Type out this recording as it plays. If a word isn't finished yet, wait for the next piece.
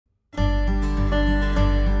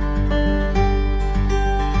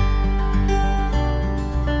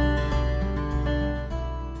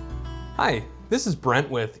Hi, this is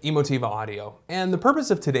Brent with Emotiva Audio, and the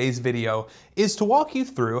purpose of today's video is to walk you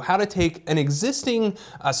through how to take an existing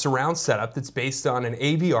surround setup that's based on an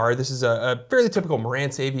AVR. This is a fairly typical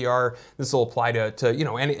Marantz AVR. This will apply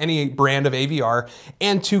to any brand of AVR,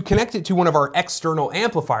 and to connect it to one of our external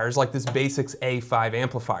amplifiers like this Basics A5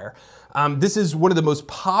 amplifier. This is one of the most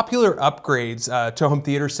popular upgrades to home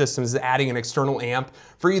theater systems, is adding an external amp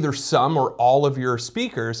for either some or all of your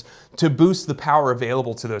speakers to boost the power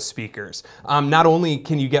available to those speakers. Not only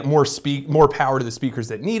can you get more power to the speakers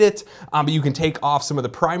that need it, but you can take off some of the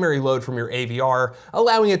primary load from your AVR,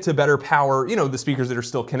 allowing it to better power the speakers that are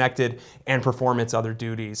still connected and perform its other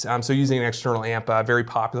duties. So using an external amp, a very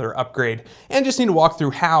popular upgrade, and just need to walk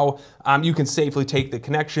through how you can safely take the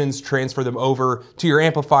connections, transfer them over to your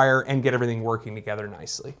amplifier, and get everything working together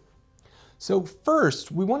nicely. So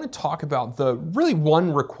first, we want to talk about the really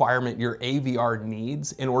one requirement your AVR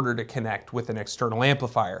needs in order to connect with an external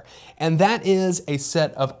amplifier, and that is a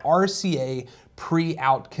set of RCA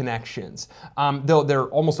pre-out connections. Though they're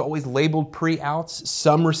almost always labeled pre-outs,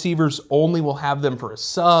 some receivers only will have them for a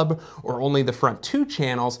sub or only the front two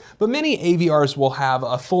channels, but many AVRs will have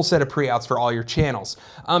a full set of pre-outs for all your channels.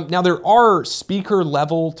 Now there are speaker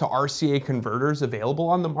level to RCA converters available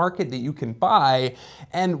on the market that you can buy,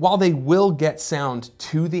 and while they will get sound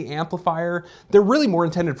to the amplifier, they're really more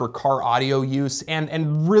intended for car audio use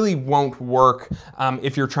and really won't work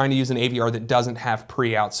if you're trying to use an AVR that doesn't have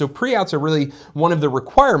pre-outs. So pre-outs are really one of the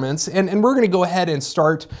requirements, and we're going to go ahead and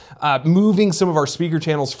start moving some of our speaker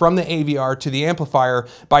channels from the AVR to the amplifier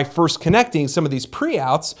by first connecting some of these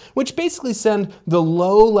pre-outs, which basically send the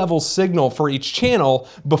low-level signal for each channel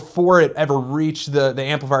before it ever reached the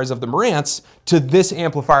amplifiers of the Marantz to this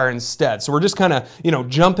amplifier instead. So we're just kind of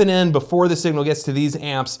jumping in before the signal gets to these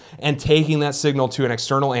amps and taking that signal to an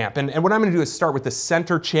external amp. And what I'm going to do is start with the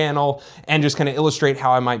center channel and just kind of illustrate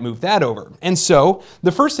how I might move that over. And so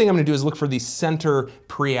the first thing I'm going to do is look for the center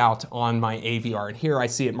pre-out on my AVR. And here I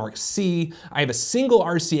see it marked C. I have a single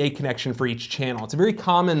RCA connection for each channel. It's a very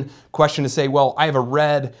common question to say, well, I have a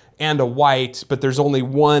red and a white, but there's only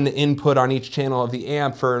one input on each channel of the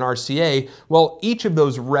amp for an RCA. Well, each of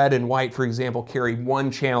those red and white, for example, carry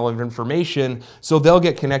one channel of information, so they'll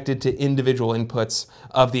get connected to individual inputs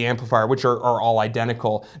of the amplifier, which are all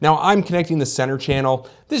identical. Now I'm connecting the center channel.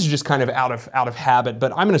 This is just kind of out of habit,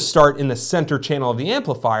 but I'm going to start in the center channel of the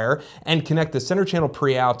amplifier and connect the center channel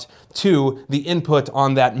pre-out to the input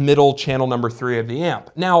on that middle channel number 3 of the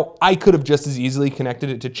amp. Now, I could have just as easily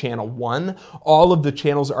connected it to channel 1. All of the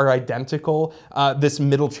channels are identical. This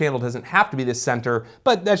middle channel doesn't have to be the center,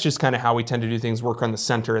 but that's just kind of how we tend to do things, work on the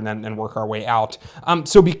center and then work our way out.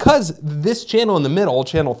 So because this channel in the middle,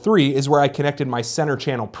 channel 3, is where I connected my center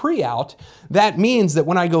channel pre-out, that means that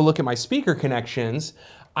when I go look at my speaker connections,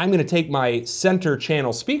 I'm going to take my center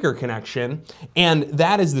channel speaker connection, and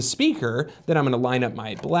that is the speaker that I'm going to line up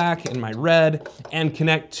my black and my red and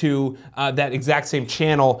connect to that exact same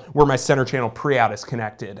channel where my center channel pre-out is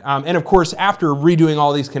connected. And of course, after redoing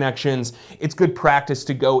all these connections, it's good practice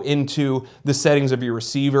to go into the settings of your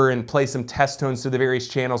receiver and play some test tones to the various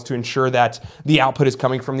channels to ensure that the output is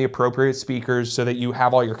coming from the appropriate speakers so that you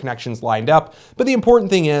have all your connections lined up. But the important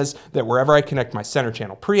thing is that wherever I connect my center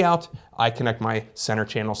channel pre-out, I connect my center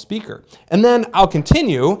channel speaker. And then I'll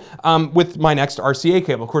continue with my next RCA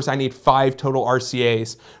cable. Of course, I need 5 total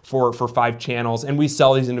RCAs for 5 channels, and we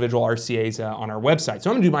sell these individual RCAs on our website.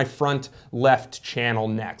 So I'm gonna do my front left channel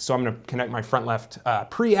next. So I'm gonna connect my front left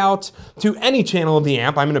pre-out to any channel of the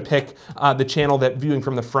amp. I'm gonna pick the channel that viewing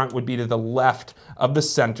from the front would be to the left of the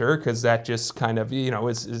center, because that just kind of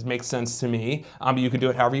makes sense to me. You can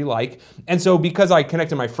do it however you like. And so because I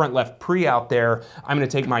connected my front left pre-out there, I'm gonna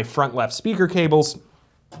take my front left speaker cables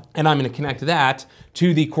and I'm going to connect that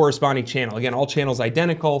to the corresponding channel. Again, all channels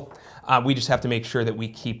identical. We just have to make sure that we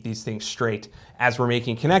keep these things straight as we're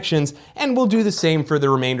making connections, and we'll do the same for the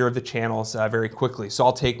remainder of the channels very quickly. So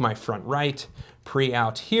I'll take my front right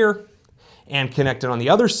pre-out here and connect it on the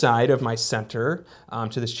other side of my center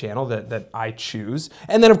to this channel that I choose.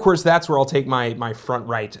 And then of course that's where I'll take my front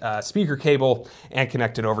right speaker cable and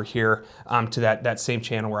connect it over here to that same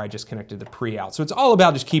channel where I just connected the pre-out. So it's all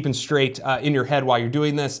about just keeping straight in your head while you're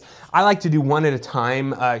doing this. I like to do one at a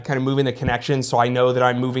time, kind of moving the connections so I know that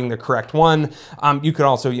I'm moving the correct one. You could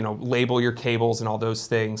also label your cables and all those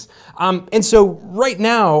things. And so right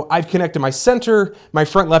now I've connected my center, my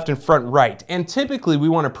front left and front right. And typically we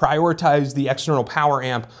want to prioritize the external power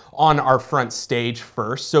amp on our front stage stage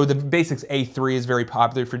first. So the Basics A3 is very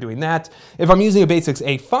popular for doing that. If I'm using a Basics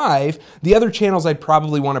A5, the other channels I'd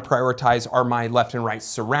probably want to prioritize are my left and right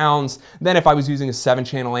surrounds. Then if I was using a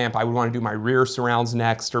 7-channel amp, I would want to do my rear surrounds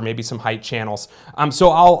next, or maybe some height channels. So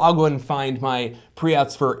I'll go ahead and find my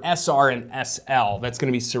pre-outs for SR and SL. That's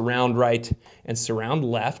going to be surround right and surround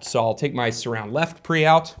left. So I'll take my surround left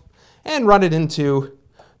pre-out and run it into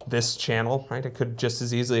this channel, right? I could just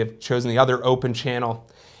as easily have chosen the other open channel.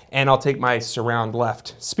 And I'll take my surround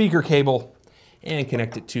left speaker cable and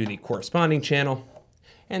connect it to the corresponding channel.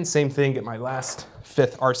 And same thing, get my last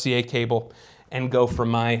 5th RCA cable and go from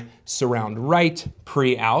my surround right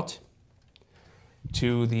pre-out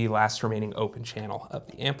to the last remaining open channel of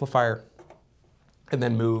the amplifier, and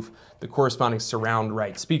then move the corresponding surround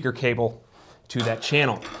right speaker cable to that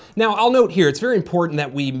channel. Now, I'll note here, it's very important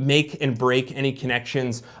that we make and break any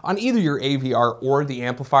connections on either your AVR or the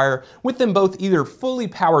amplifier, with them both either fully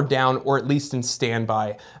powered down or at least in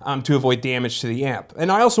standby to avoid damage to the amp. And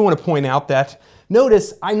I also want to point out that,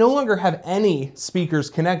 notice, I no longer have any speakers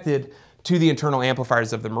connected to the internal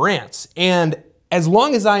amplifiers of the Marantz. And as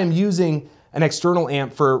long as I am using an external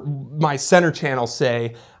amp for my center channel,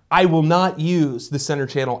 say, I will not use the center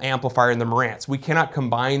channel amplifier in the Marantz. We cannot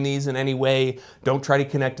combine these in any way. Don't try to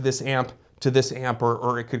connect this amp to this amp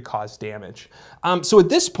or it could cause damage. So at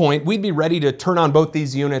this point, we'd be ready to turn on both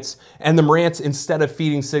these units, and the Marantz, instead of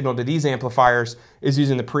feeding signal to these amplifiers, is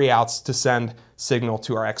using the pre-outs to send signal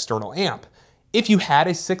to our external amp. If you had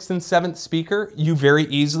a 6th and 7th speaker, you very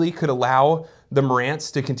easily could allow the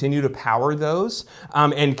Marantz to continue to power those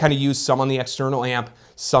and kind of use some on the external amp,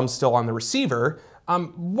 some still on the receiver.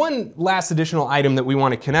 One last additional item that we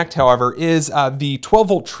want to connect, however, is the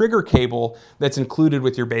 12-volt trigger cable that's included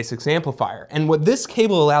with your Basics amplifier. And what this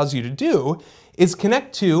cable allows you to do is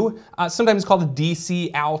connect to, sometimes called a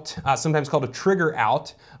DC out, sometimes called a trigger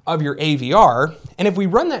out of your AVR. And if we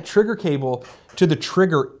run that trigger cable to the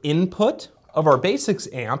trigger input of our Basics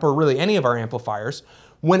amp, or really any of our amplifiers,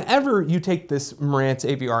 whenever you take this Marantz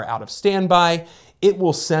AVR out of standby, it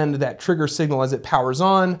will send that trigger signal as it powers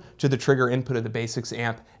on to the trigger input of the Basics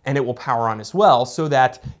amp, and it will power on as well, so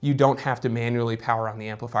that you don't have to manually power on the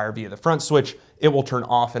amplifier via the front switch. It will turn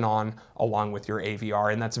off and on along with your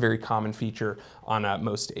AVR, and that's a very common feature on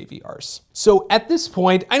most AVRs. So at this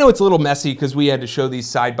point, I know it's a little messy because we had to show these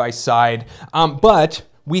side by side, but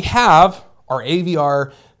we have our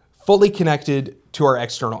AVR fully connected to our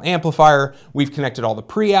external amplifier. We've connected all the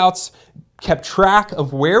pre-outs, kept track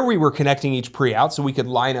of where we were connecting each pre-out so we could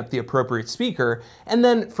line up the appropriate speaker. And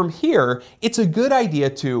then from here, it's a good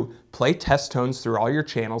idea to play test tones through all your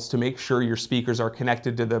channels to make sure your speakers are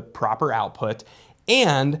connected to the proper output,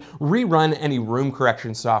 and rerun any room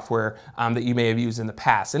correction software that you may have used in the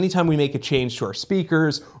past. Anytime we make a change to our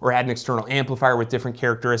speakers or add an external amplifier with different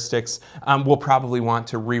characteristics, we'll probably want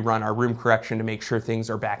to rerun our room correction to make sure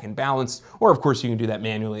things are back in balance, or of course you can do that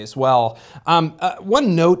manually as well.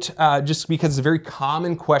 One note, just because it's a very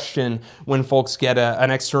common question when folks get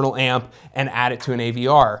an external amp and add it to an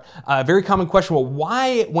AVR. A very common question, well,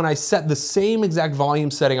 why, when I set the same exact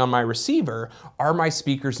volume setting on my receiver, are my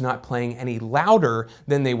speakers not playing any louder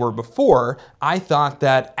than they were before? I thought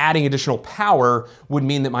that adding additional power would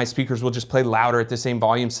mean that my speakers will just play louder at the same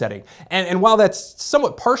volume setting. And while that's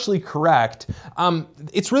somewhat partially correct,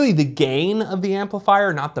 it's really the gain of the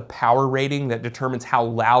amplifier, not the power rating, that determines how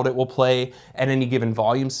loud it will play at any given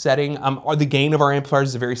volume setting. The gain of our amplifiers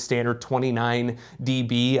is a very standard 29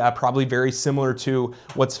 dB, probably very similar to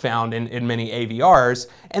what's found in many AVRs.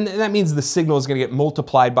 And that means the signal is going to get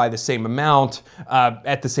multiplied by the same amount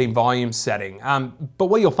at the same volume setting. But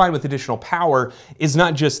what you'll find with additional power is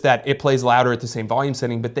not just that it plays louder at the same volume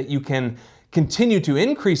setting, but that you can continue to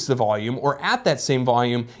increase the volume, or at that same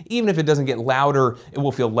volume, even if it doesn't get louder, it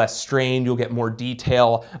will feel less strained, you'll get more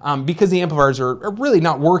detail, because the amplifiers are really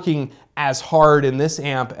not working as hard in this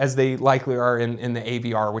amp as they likely are in the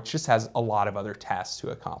AVR, which just has a lot of other tasks to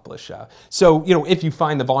accomplish. So, you know, if you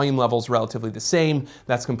find the volume levels relatively the same,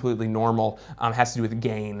 that's completely normal. Has to do with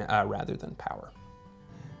gain rather than power.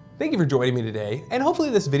 Thank you for joining me today, and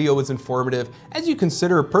hopefully this video was informative as you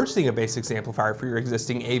consider purchasing a Basics amplifier for your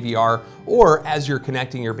existing AVR, or as you're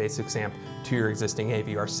connecting your Basics amp to your existing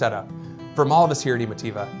AVR setup. From all of us here at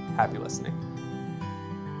Emotiva, happy listening.